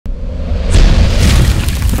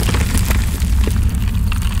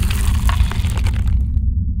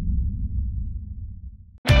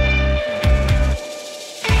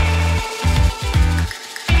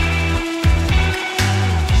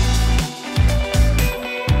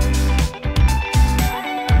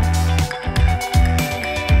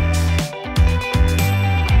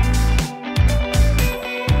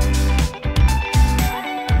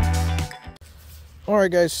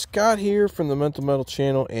Alright guys, Scott here from the Mental Metal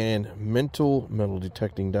channel and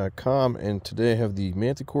mentalmetaldetecting.com, and today I have the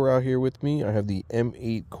Manticore out here with me. I have the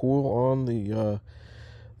M8 coil on the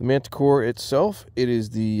Manticore itself. It is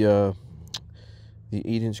the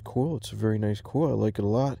 8-inch coil. It's a very nice coil. I like it a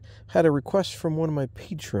lot. Had a request from one of my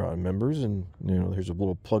Patreon members, and there's a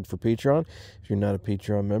little plug for Patreon. If you're not a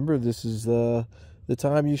Patreon member, this is the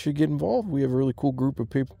time you should get involved. We have a really cool group of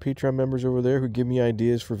Patreon members over there who give me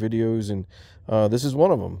ideas for videos, and this is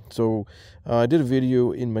one of them. So I did a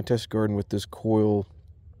video in my test garden with this coil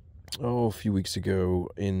a few weeks ago.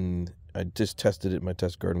 I just tested it in my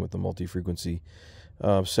test garden with the multi-frequency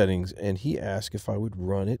settings, and he asked if I would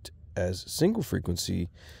run it as single frequency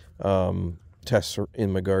tests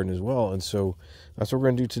in my garden as well. And so that's what we're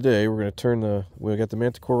going to do today. We're going to we got the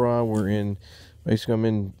Manticore on. I'm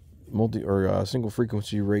in single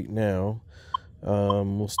frequency right now.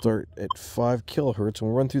 We'll start at 5 kilohertz and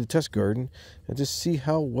we'll run through the test garden and just see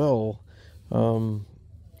how well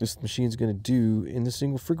this machine's going to do in the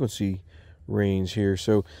single frequency range here.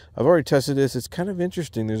 So I've already tested this. It's kind of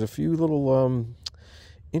interesting. There's a few little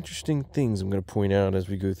interesting things I'm going to point out as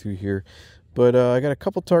we go through here. But I got a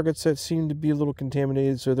couple targets that seem to be a little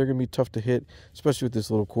contaminated, so they're going to be tough to hit, especially with this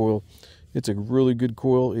little coil. It's a really good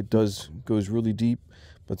coil. It goes really deep.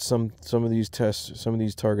 But some of these tests, some of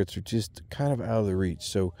these targets are just kind of out of the reach.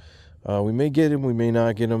 So we may get them, we may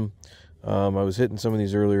not get them. I was hitting some of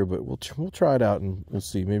these earlier, but we'll try it out and we'll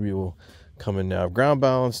see. Maybe it will come in now. I've ground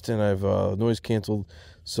balanced and I've noise canceled.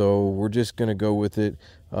 So we're just going to go with it.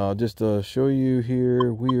 Just to show you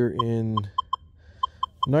here, we are in...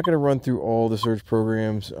 I'm not going to run through all the search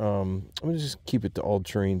programs. I'm going to just keep it to all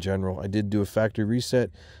terrain general. I did do a factory reset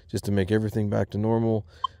just to make everything back to normal.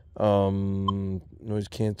 Noise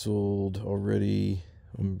canceled already.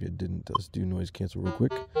 Maybe it didn't. Let's do noise cancel real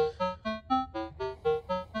quick.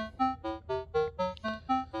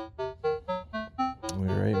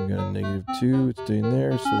 Alright, we got a -2. It's staying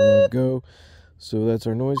there, so we're going to go. So that's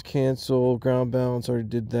our noise cancel. Ground balance, already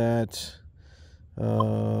did that.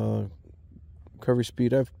 Recovery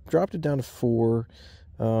speed, I've dropped it down to 4.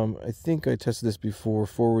 I think I tested this before.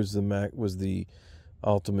 4 was the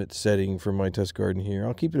ultimate setting for my test garden here.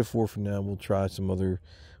 I'll keep it at 4 for now. We'll try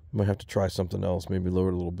might have to try something else, maybe lower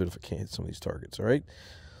it a little bit if I can't hit some of these targets. All right,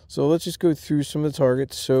 so let's just go through some of the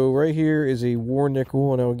targets. So right here is a war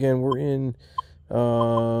nickel. Now again, we're in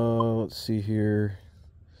let's see here,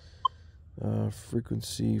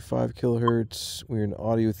 frequency 5 kilohertz. We're in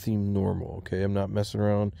audio theme normal. Okay, I'm not messing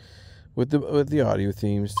around with the audio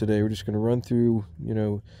themes today. We're just going to run through,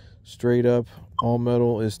 straight up. All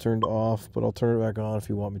metal is turned off, but I'll turn it back on if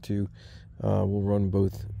you want me to. We'll run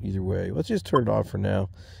both either way. Let's just turn it off for now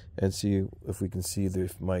and see if we can see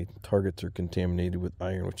if my targets are contaminated with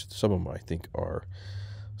iron, which some of them I think are.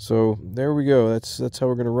 So there we go. That's how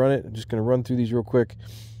we're going to run it. I'm just going to run through these real quick.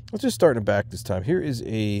 Let's just start in the back this time. Here is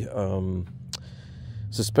a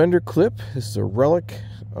suspender clip. This is a relic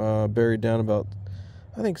buried down about,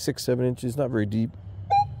 I think, 6-7 inches, not very deep.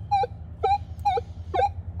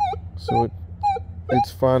 So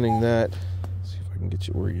it's finding that. Let's see if I can get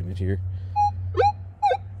you oriented here.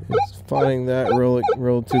 It's finding that relic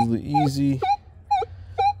relatively easy.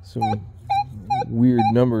 Some weird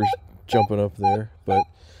numbers jumping up there, but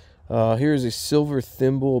here's a silver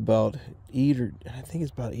thimble about 8 or I think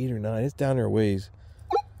it's about 8 or 9. It's down there a ways.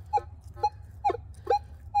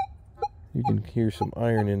 You can hear some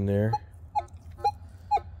iron in there.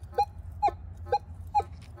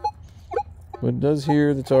 But it does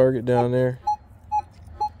hear the target down there.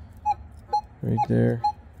 Right there.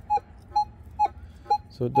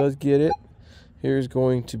 So it does get it. Here's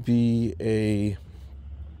going to be a...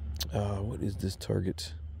 what is this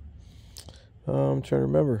target? I'm trying to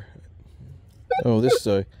remember. Oh, this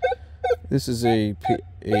is a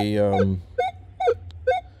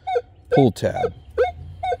pull tab.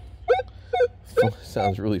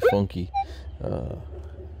 Sounds really funky. And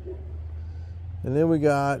then we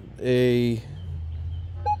got a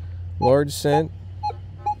large scent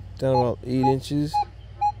down about 8 inches.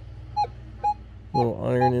 Little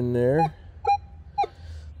iron in there.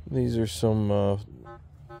 These are some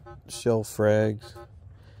shell frags.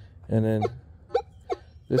 And then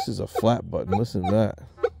this is a flat button. Listen to that.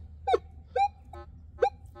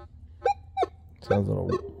 Sounds a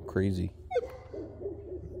little crazy.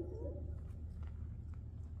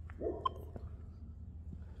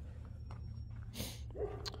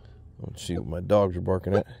 Let's see what my dogs are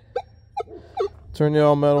barking at. Turn the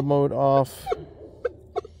all metal mode off.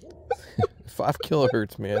 5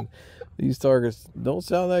 kilohertz, man. These targets don't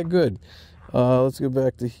sound that good. Let's go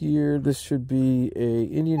back to here. This should be a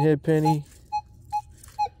Indian head penny.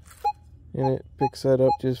 and it picks that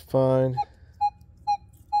up just fine.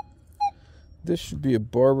 This should be a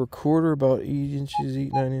barber quarter, about 8 inches,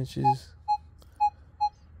 8-9 inches.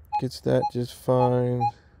 Gets that just fine.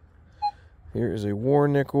 Here is a war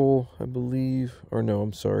nickel, I believe. Or no,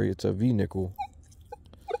 I'm sorry, it's a V nickel.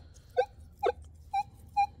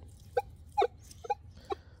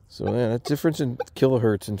 So yeah, that difference in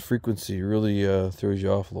kilohertz and frequency really throws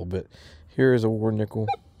you off a little bit. Here is a war nickel.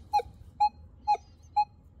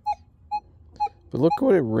 But look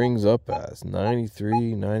what it rings up as,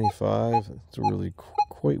 93, 95. It's really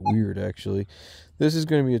quite weird, actually. This is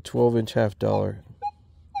going to be a 12-inch half dollar.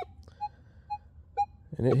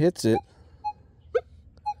 And it hits it.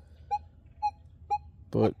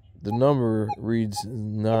 But the number reads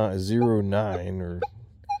not 09 or...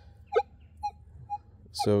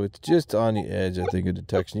 So it's just on the edge, I think, of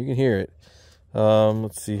detection. You can hear it.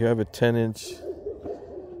 Let's see, here I have a 10-inch,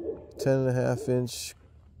 10.5-inch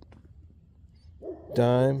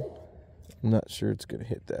dime. I'm not sure it's going to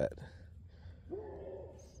hit that.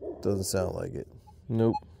 Doesn't sound like it.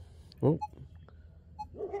 Nope. Oh.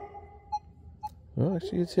 Well,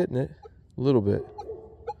 actually, it's hitting it a little bit.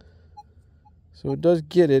 So it does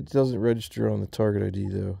get it. It doesn't register on the target ID,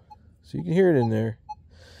 though. So you can hear it in there.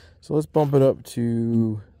 So let's bump it up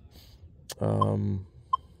to, bump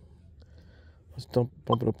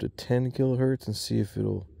it up to 10 kilohertz and see if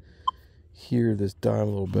it'll hear this dime a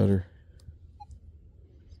little better.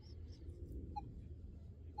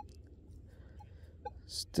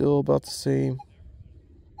 Still about the same.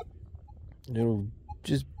 It'll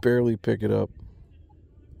just barely pick it up.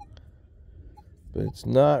 But it's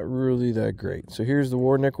not really that great. So here's the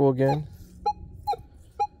war nickel again.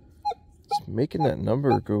 It's making that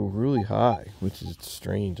number go really high, which is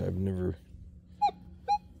strange. I've never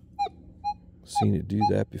seen it do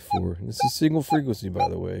that before. And this is single frequency, by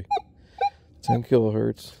the way. 10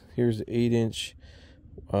 kilohertz. Here's the 8-inch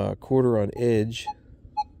quarter on edge.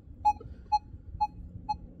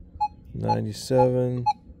 97.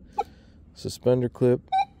 Suspender clip.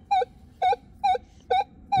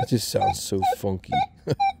 It just sounds so funky.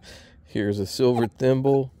 Here's a silver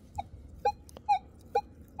thimble.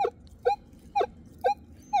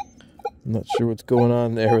 I'm not sure what's going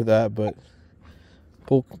on there with that, but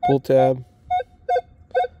pull tab.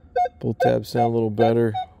 Pull tab sound a little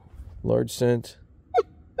better. Large cent.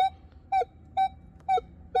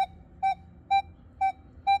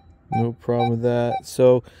 No problem with that.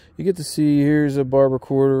 So you get to see, here's a barber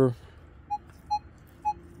quarter.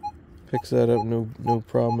 Picks that up, no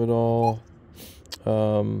problem at all.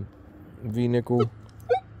 V nickel.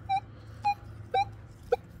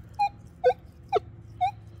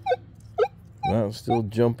 Wow, still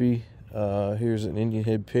jumpy. Here's an Indian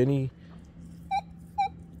head penny.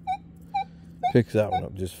 Picks that one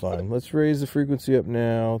up just fine. Let's raise the frequency up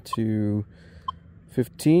now to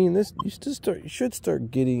 15. You should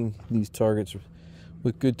start getting these targets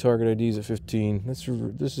with good target IDs at 15.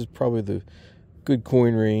 This is probably the good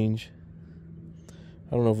coin range.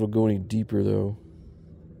 I don't know if it'll go any deeper though.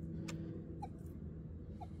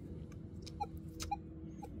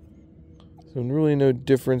 So really no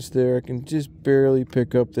difference there. I can just barely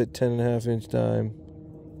pick up that 10.5-inch dime.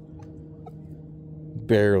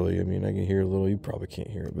 Barely. I mean, I can hear a little. You probably can't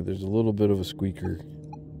hear it, but there's a little bit of a squeaker.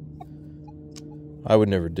 I would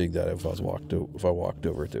never dig that if I walked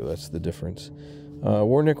over it though. That's the difference.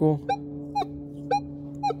 War nickel.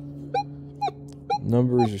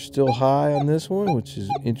 Numbers are still high on this one, which is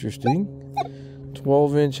interesting.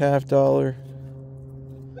 12-inch half dollar.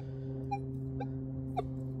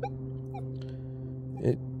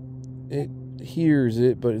 It hears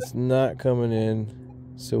it, but it's not coming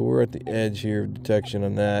in. So we're at the edge here of detection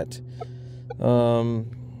on that.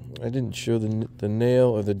 I didn't show the nail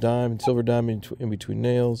or the dime, silver dime in between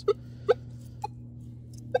nails.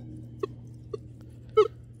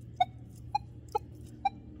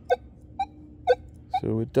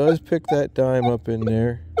 So it does pick that dime up in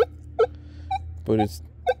there, but it's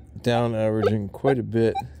down averaging quite a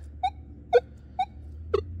bit.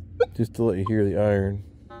 Just to let you hear the iron.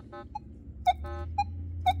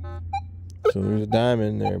 So there's a dime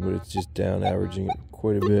in there, but it's just down averaging it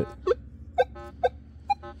quite a bit.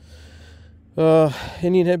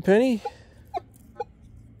 Indian head penny.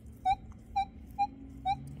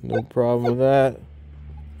 No problem with that.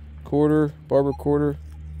 Quarter, barber quarter.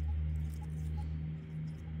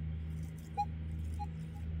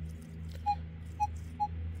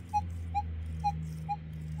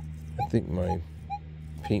 I think my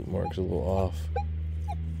paint mark's a little off.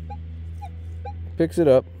 Picks it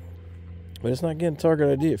up, but it's not getting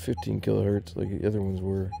target ID at 15 kilohertz like the other ones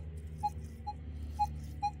were.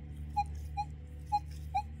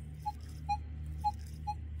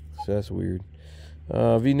 That's weird.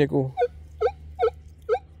 V-nickel.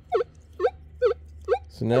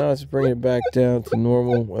 So now let's bring it back down to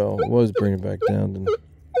normal. Well, it was bringing it back down. And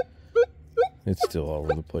it's still all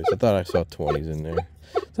over the place. I thought I saw 20s in there.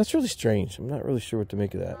 That's really strange. I'm not really sure what to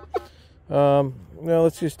make of that. Well,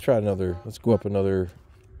 let's just try another. Let's go up another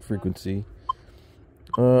frequency.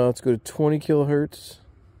 Let's go to 20 kilohertz.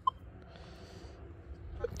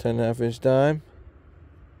 10.5-inch dime.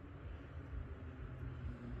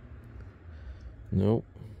 Nope.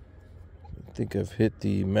 I think I've hit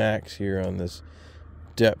the max here on this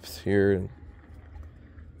depth here, and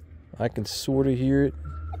I can sort of hear it.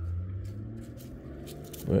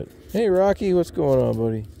 But hey, Rocky, what's going on,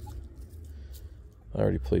 buddy? I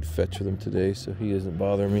already played fetch with him today, so he doesn't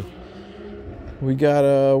bother me. We got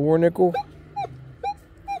a war nickel.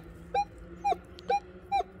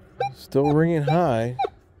 Still ringing high.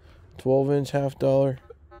 12-inch $half.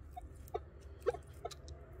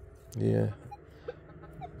 Yeah.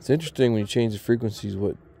 It's interesting when you change the frequencies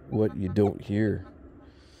what you don't hear.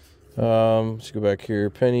 Let's go back here.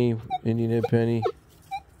 Penny, Indian head penny.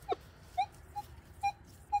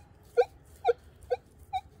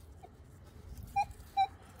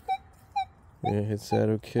 Yeah, hits that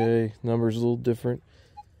okay. Number's a little different.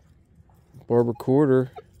 Barber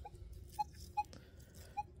quarter.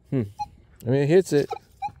 I mean, it hits it.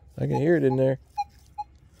 I can hear it in there.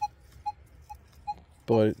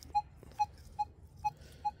 But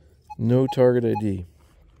no target ID.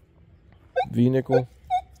 V-nickel.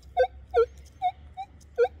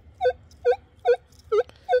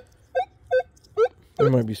 There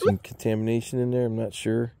might be some contamination in there. I'm not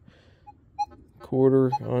sure.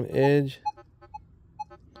 Quarter on edge.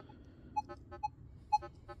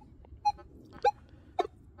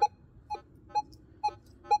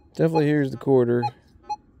 Definitely here's the quarter.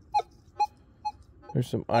 There's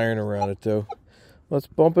some iron around it though. Let's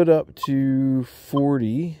bump it up to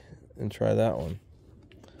 40 and try that one.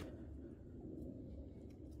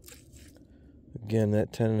 Again,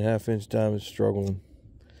 that 10.5-inch dime is struggling.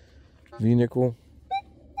 V-nickel.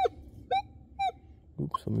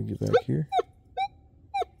 Oops, let me get back here.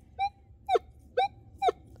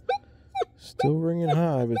 Still ringing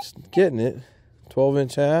high, but it's getting it.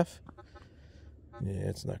 12-inch half. Yeah,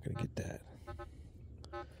 it's not going to get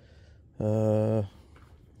that.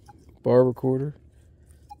 Barber quarter.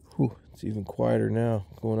 Whew, it's even quieter now,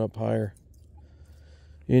 going up higher.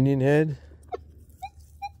 Indian head.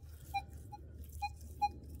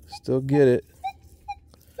 Still get it.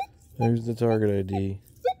 There's the target ID.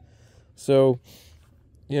 So,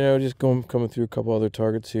 you know, just coming through a couple other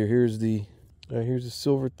targets here. Here's the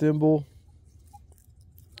silver thimble.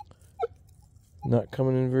 Not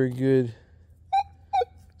coming in very good.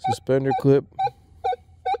 Suspender clip.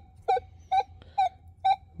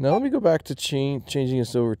 Now let me go back to changing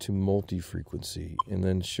this over to multi-frequency and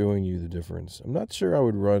then showing you the difference. I'm not sure I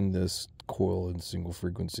would run this coil in single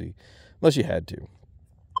frequency unless you had to.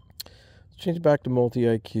 Let's change it back to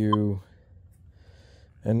multi-IQ.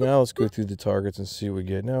 And now let's go through the targets and see what we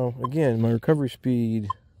get. Now, again, my recovery speed,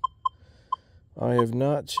 I have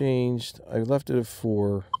not changed. I left it at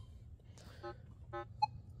 4.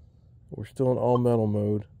 We're still in all metal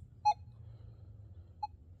mode.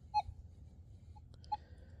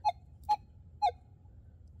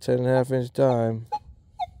 $10.5-inch dime.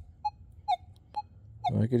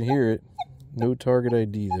 I can hear it. No target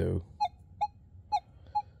ID though.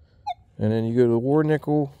 And then you go to the war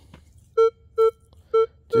nickel.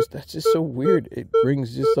 That's just so weird. It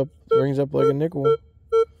rings up like a nickel.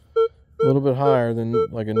 A little bit higher than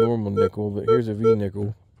like a normal nickel, but here's a V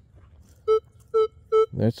nickel.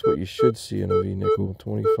 That's what you should see in a V nickel.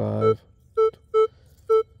 25,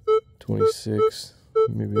 26,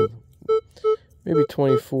 maybe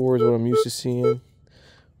 24 is what I'm used to seeing.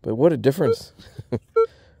 But what a difference.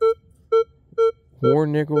 War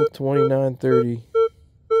nickel, 29.30.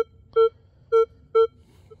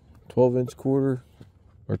 12-inch quarter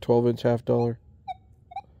or 12-inch $half.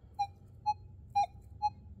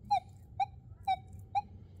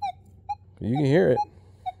 You can hear it.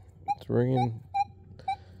 It's ringing.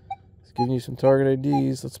 It's giving you some target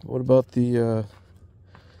IDs. What about the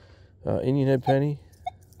Indian head penny?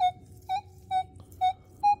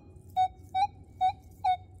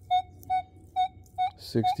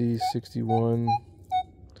 $60, $61.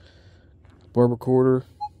 Barber quarter.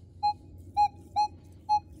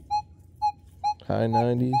 High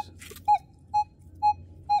 90s.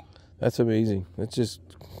 That's amazing. That's just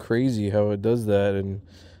crazy how it does that. And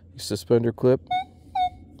suspender clip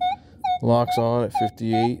locks on at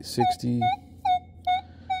 58, 60.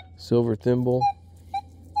 Silver thimble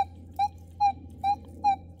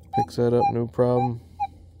picks that up, no problem.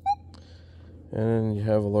 and then you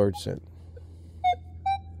have a large scent.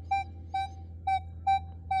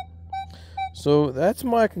 So that's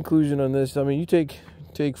my conclusion on this. I mean, you take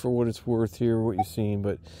for what it's worth here, what you've seen,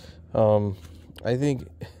 but I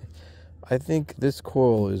think this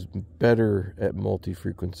coil is better at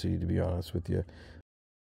multi-frequency, to be honest with you.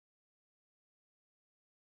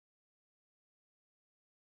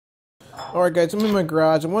 All right, guys, I'm in my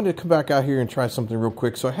garage. I wanted to come back out here and try something real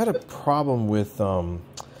quick. So I had a problem with I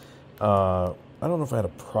don't know if I had a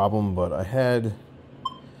problem, but I had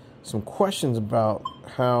some questions about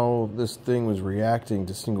how this thing was reacting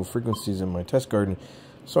to single frequencies in my test garden.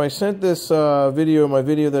 So I sent this my video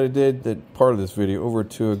that I did, that part of this video, over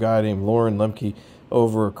to a guy named Loren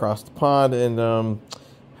over across the pond, and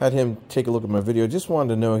had him take a look at my video. Just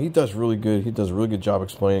wanted to know, he does really good. He does a really good job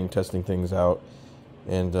explaining, testing things out,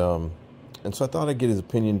 and so I thought I'd get his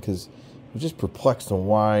opinion, because I was just perplexed on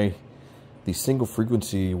why the single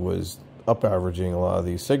frequency was up averaging a lot of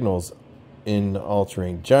these signals in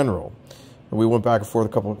all-terrain general. And we went back and forth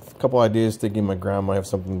a couple ideas, thinking my ground might have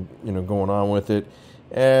something, you know, going on with it.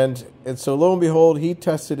 And so lo and behold, he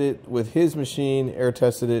tested it with his machine, air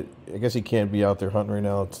tested it. I guess he can't be out there hunting right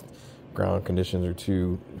now. It's ground conditions are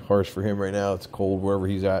too harsh for him right now. It's cold wherever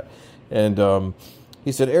he's at. And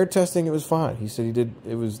he said air testing, it was fine. He said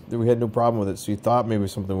we had no problem with it. So he thought maybe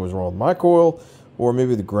something was wrong with my coil, or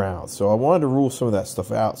maybe the ground. So I wanted to rule some of that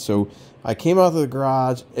stuff out. So I came out to the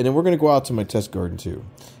garage, and then we're going to go out to my test garden too.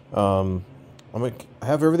 I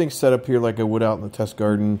have everything set up here like I would out in the test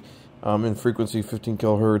garden. In frequency 15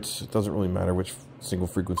 kilohertz. It doesn't really matter which single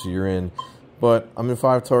frequency you're in, but I'm in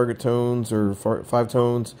 5 target tones, or 5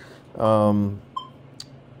 tones. I don't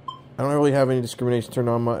really have any discrimination turned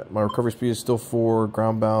on. My recovery speed is still 4.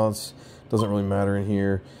 Ground balance doesn't really matter in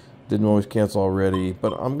here. Didn't always cancel already,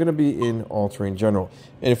 but I'm going to be in all-terrain general.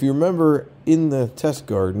 And if you remember, in the test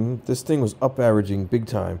garden, this thing was up averaging big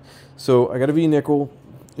time. So I got a V nickel.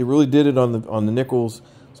 It really did it on the nickels.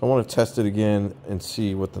 So I want to test it again and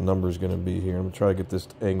see what the number is going to be here. I'm going to try to get this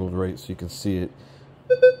angled right so you can see it.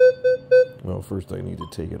 Well, first I need to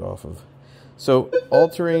take it off of. So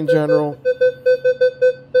all-terrain general.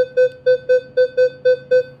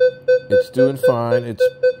 It's doing fine. It's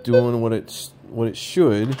doing what it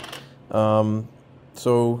should.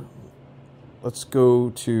 So let's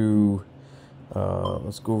go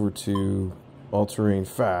over to all-terrain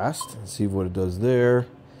fast and see what it does there.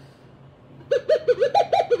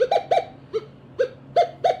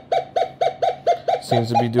 Seems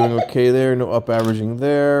to be doing okay there. No up averaging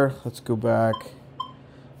there. Let's go back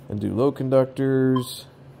and do low conductors.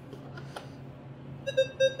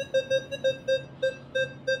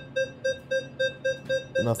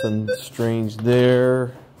 Nothing strange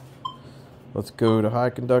there. Let's go to high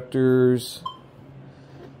conductors.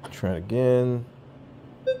 Try it again.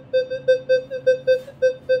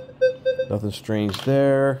 Nothing strange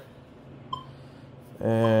there.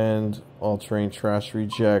 And all-terrain trash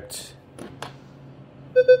reject.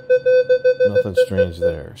 Nothing strange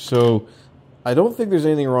there. So I don't think there's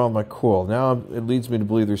anything wrong with my coil. Now it leads me to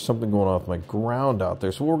believe there's something going on with my ground out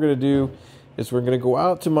there. So what we're going to do is we're going to go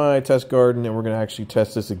out to my test garden, and we're going to actually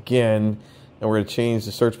test this again, and we're going to change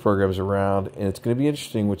the search programs around, and it's going to be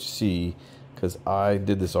interesting what you see, because I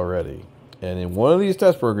did this already. And in one of these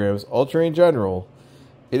test programs, all-terrain general,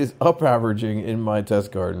 it is up averaging in my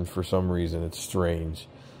test garden for some reason. It's strange.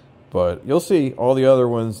 But you'll see all the other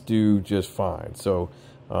ones do just fine. So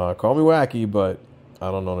call me wacky, but I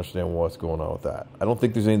don't understand what's going on with that. I don't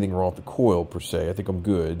think there's anything wrong with the coil per se. I think I'm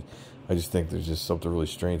good. I just think there's just something really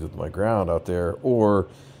strange with my ground out there, or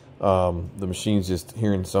the machine's just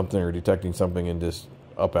hearing something or detecting something and just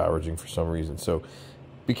up averaging for some reason. So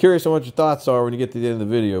be curious on what your thoughts are when you get to the end of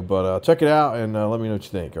the video, but check it out and let me know what you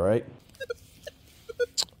think, all right?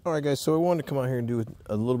 All right, guys, so I wanted to come out here and do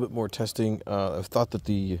a little bit more testing. I thought that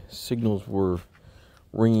the signals were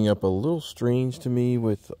ringing up a little strange to me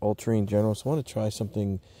with all-terrain general, so I want to try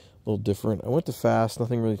something a little different. I went to fast,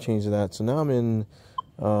 nothing really changed to that. So now I'm in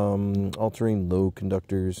all-terrain low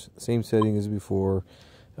conductors, same setting as before.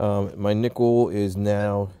 My nickel is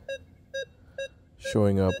now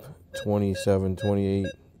showing up 27, 28,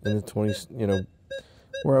 in the 20s, you know,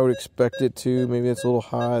 where I would expect it to. Maybe it's a little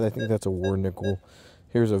high. I think that's a war nickel.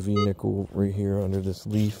 Here's a V nickel right here under this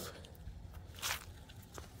leaf.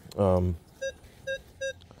 So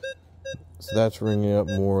that's ringing up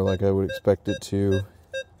more like I would expect it to.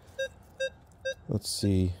 Let's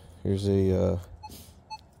see. Here's a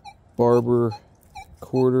Barber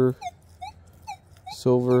quarter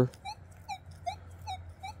silver.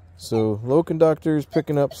 So low conductors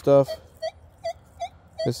picking up stuff.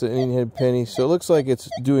 This is an Indian head penny. So it looks like it's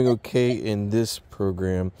doing okay in this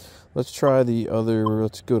program. Let's try the other.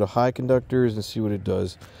 Let's go to high conductors and see what it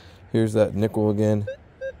does. Here's that nickel again.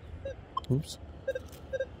 Oops.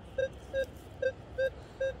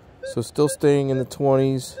 So still staying in the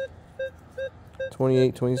 20s.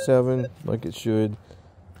 28, 27, like it should.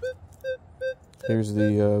 Here's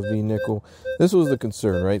the V nickel. This was the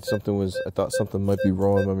concern, right? I thought something might be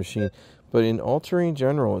wrong with my machine. But in all-terrain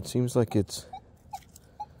general, it seems like it's...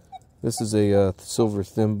 This is a silver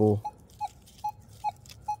thimble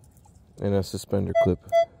and a suspender clip.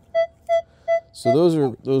 So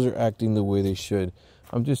those are acting the way they should.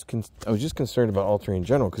 I was just concerned about all-terrain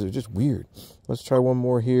general because it's just weird. Let's try one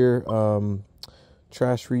more here.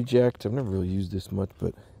 Trash reject. I've never really used this much,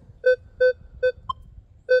 but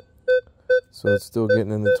so it's still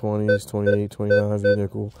getting in the 20s, 28, 29 V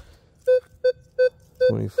nickel,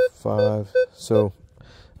 25. So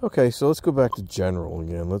okay, so let's go back to general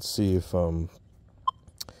again. Let's see if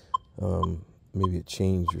maybe it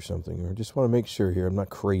changed or something. Or just want to make sure here I'm not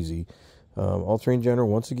crazy. All-terrain general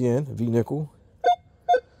once again, V nickel.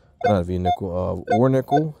 Not V nickel, ore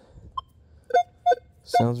nickel.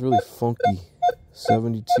 Sounds really funky.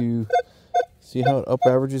 72. See how it up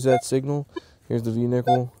averages that signal? Here's the V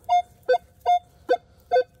nickel.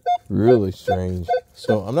 Really strange.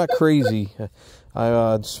 So I'm not crazy.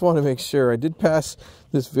 I just want to make sure. I did pass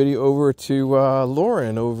this video over to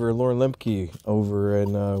Loren Lemke over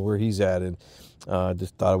in where he's at, and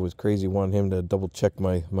just thought it was crazy. Wanted him to double check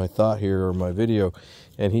my thought here or my video,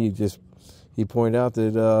 and he pointed out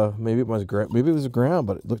that maybe it was the ground,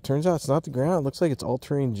 but look, turns out it's not the ground. It looks like it's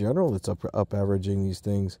all-terrain general that's up averaging these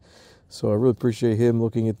things. So I really appreciate him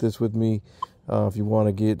looking at this with me. If you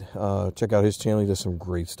want to check out his channel, he does some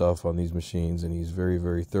great stuff on these machines, and he's very,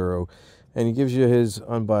 very thorough. And he gives you his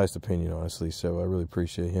unbiased opinion, honestly. So I really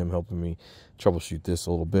appreciate him helping me troubleshoot this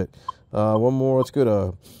a little bit. One more. Let's go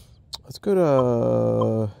to.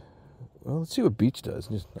 Well, let's see what Beach does,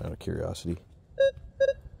 just out of curiosity.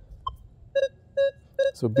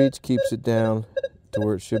 So Beach keeps it down to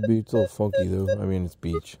where it should be. It's a little funky though. I mean, it's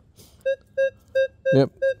Beach.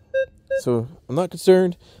 Yep. So I'm not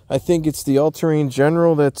concerned. I think it's the all-terrain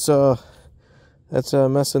general that's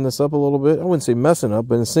messing this up a little bit. I wouldn't say messing up,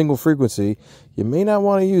 but in single frequency, you may not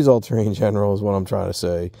want to use all-terrain general is what I'm trying to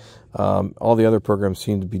say. All the other programs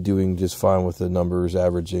seem to be doing just fine with the numbers,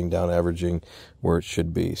 down averaging where it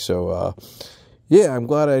should be. So, yeah, I'm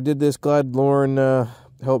glad I did this. Glad Loren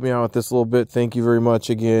helped me out with this a little bit. Thank you very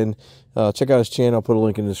much again. Check out his channel. I'll put a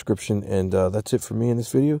link in the description. And that's it for me in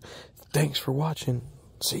this video. Thanks for watching.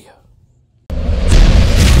 See ya.